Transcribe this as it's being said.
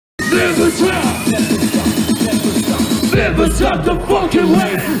Never stop, never stop the fucking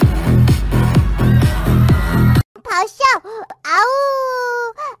way. 咆哮，嗷呜，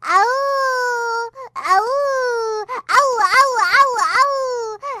嗷呜，嗷呜，嗷呜，嗷呜，嗷呜，嗷呜，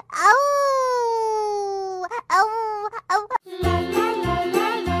嗷呜，嗷呜，嗷呜。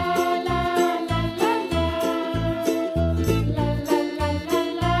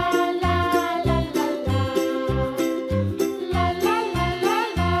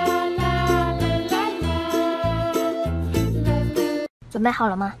准备好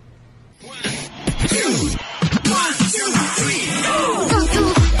了吗？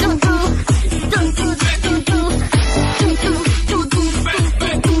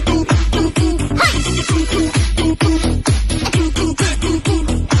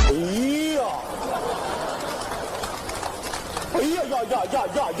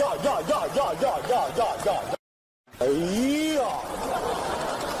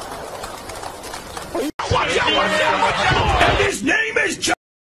 And his name is John.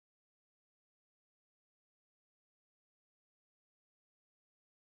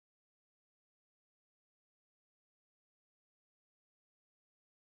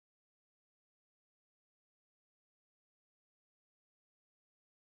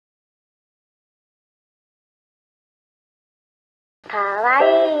 かわいい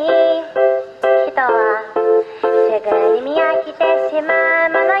人はすぐに見飽きてしまう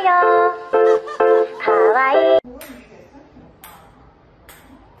ものよ。かわいい。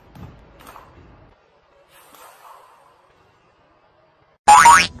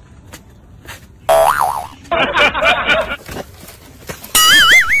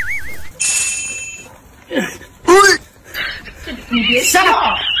你别笑，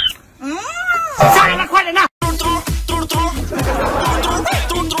下来了，快点的。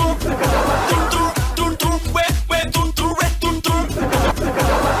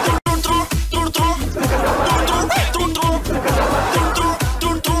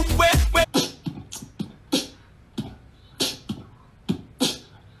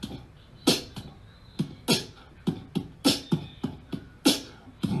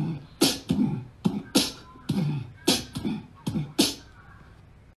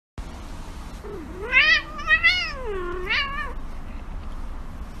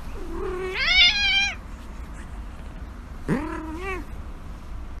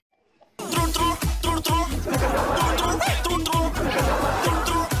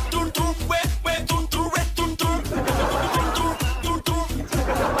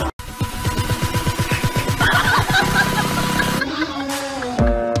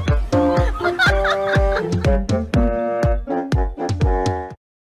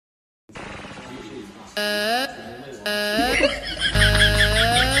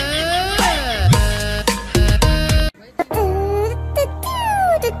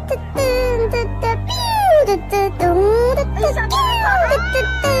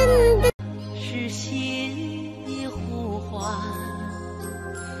 是心的呼唤，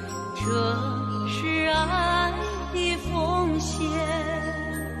这是爱的奉献，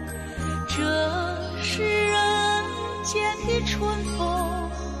这是人间的春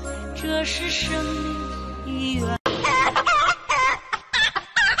风，这是生命的缘。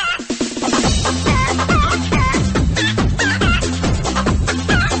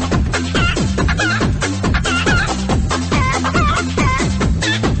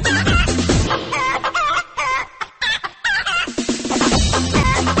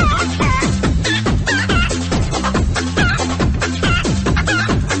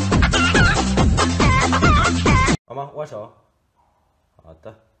 握手，好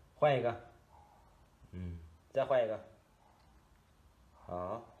的，换一个，再换一个，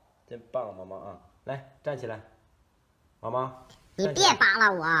好，真棒，毛毛啊，来站起来，毛毛，你别扒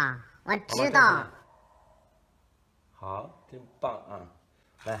拉我，我知道。好，真棒啊！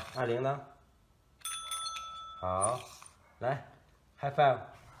来，20呢？好，来 ，high five。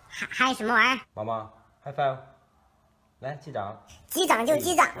嗨什么玩意儿？毛毛 ，high five。来，击掌。击掌就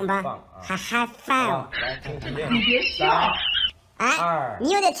击掌吧，棒啊！还 high five。来，听指令。你别笑。哎，2，你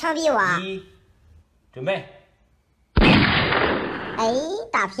又得枪毙我。1，准备。哎，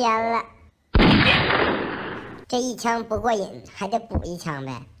打偏了。这一枪不过瘾，还得补一枪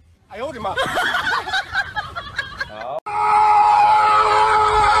呗。哎呦我的妈！好。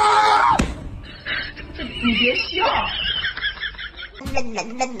你别笑。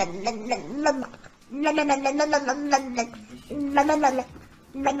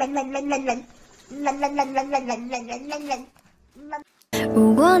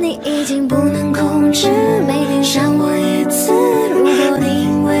如果你已经不能控制，每天想我一次。如果你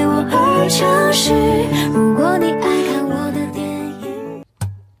因为我而诚实，如果你爱看我的电影。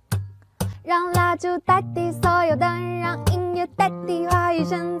让蜡烛代替所有灯，让音乐代替话语，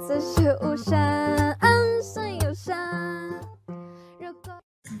声此时无声，声有声。如果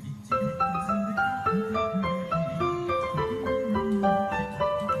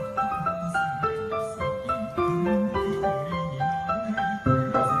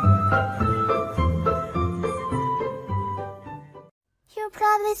You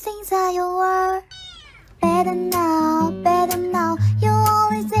probably think that you were better now, better now. You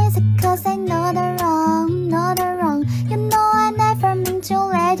always listen cause I know the wrong, know the wrong. You know I never mean to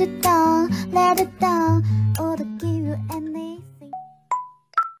let you down, let you down, or to give you anything.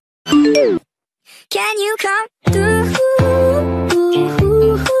 Can you come through?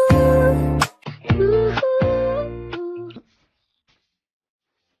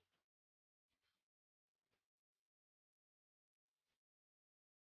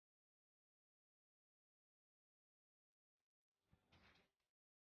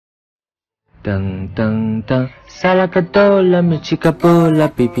 Dang dang dang, salah kata la michi kapu la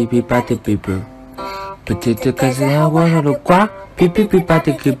pipi pipi pati pipu. Petite kazi hawa no kwa pipi pipi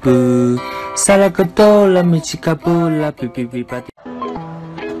pati kipu. Salah kata la michi kapu la pipi pipi pati.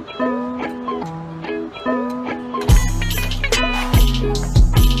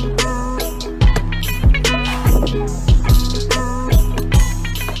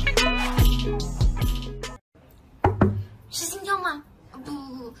 是心跳吗？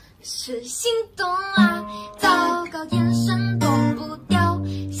不是心动啊！糟糕，眼神躲不掉，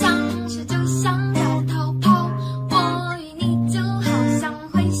想吃就想要逃跑。我与你就好像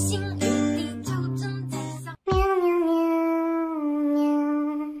彗星与地球正在相。喵喵喵喵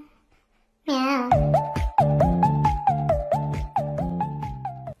喵。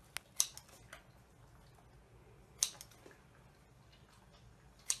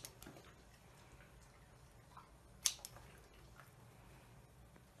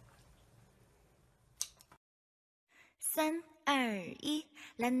 3、2、1，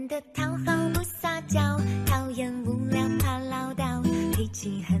懒得讨好不撒娇，讨厌无聊怕唠叨，脾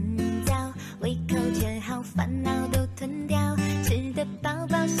气很躁，胃口却好，烦恼都吞掉，吃得饱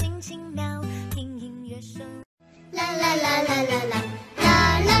饱心情妙，听音乐说。啦啦啦啦啦啦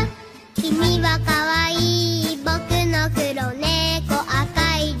啦啦，君は可愛い僕の黒猫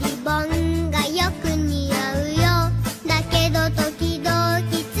赤いリボンがよく似合うよ。だけど時々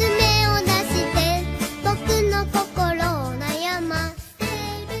爪を出して僕の心を悩ませ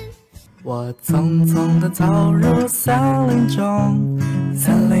る。我匆匆地走入森林中，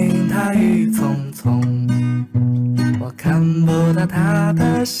森林它郁葱葱，我看不到它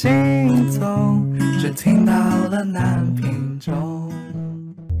的行踪，只听到了南屏钟。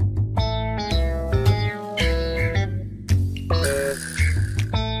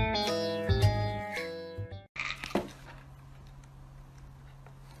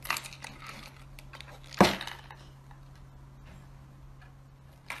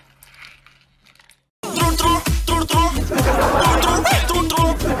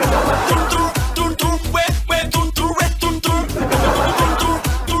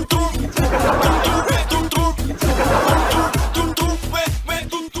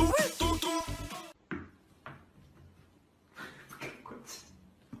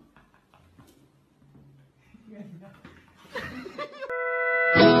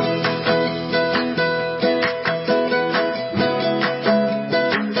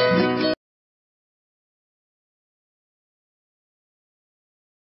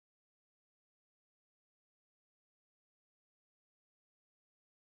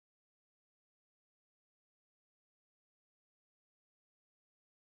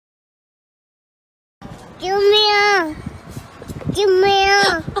 救命！救命！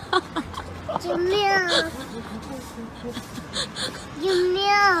救命！救命！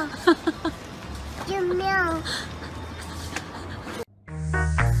救命！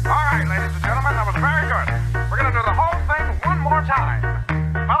 All right, ladies and gentlemen, that was very good. We're going to do the whole thing one more time.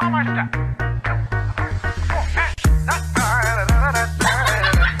 Follow my step.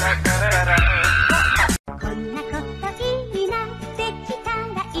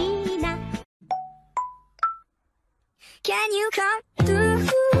 Can you come through?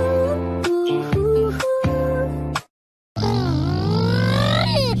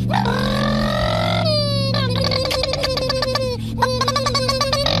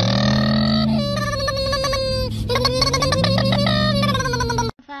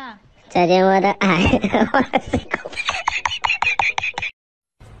 Pha. 再见我的爱，我的心口。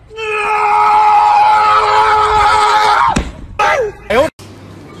哎呦！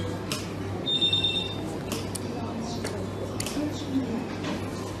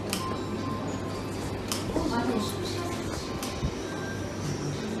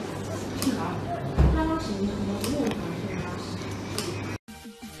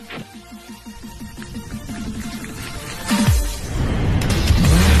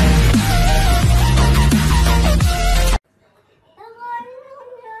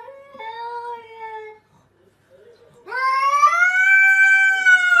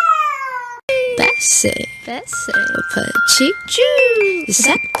 Bessie, petit Jew.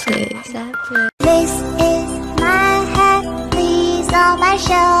 Exactly. This is my head, these are my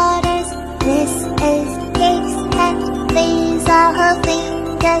shoulders. This is his hand, these are her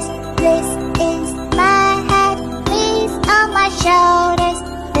fingers. This is my head, these are my shoulders.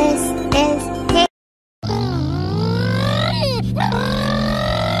 This is his.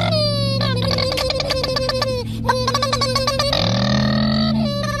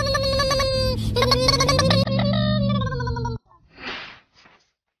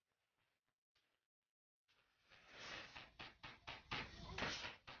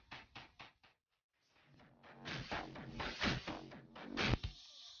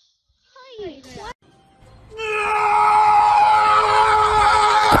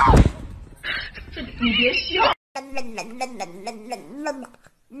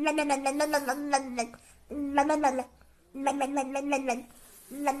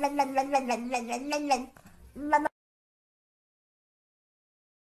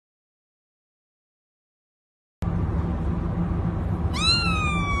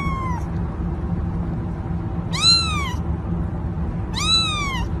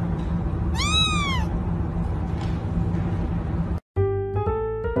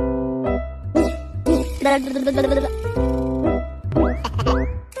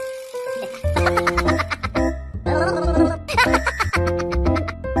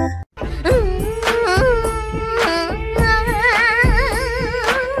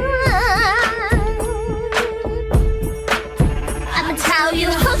 I'ma tell you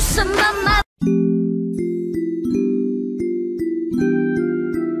who's some mama.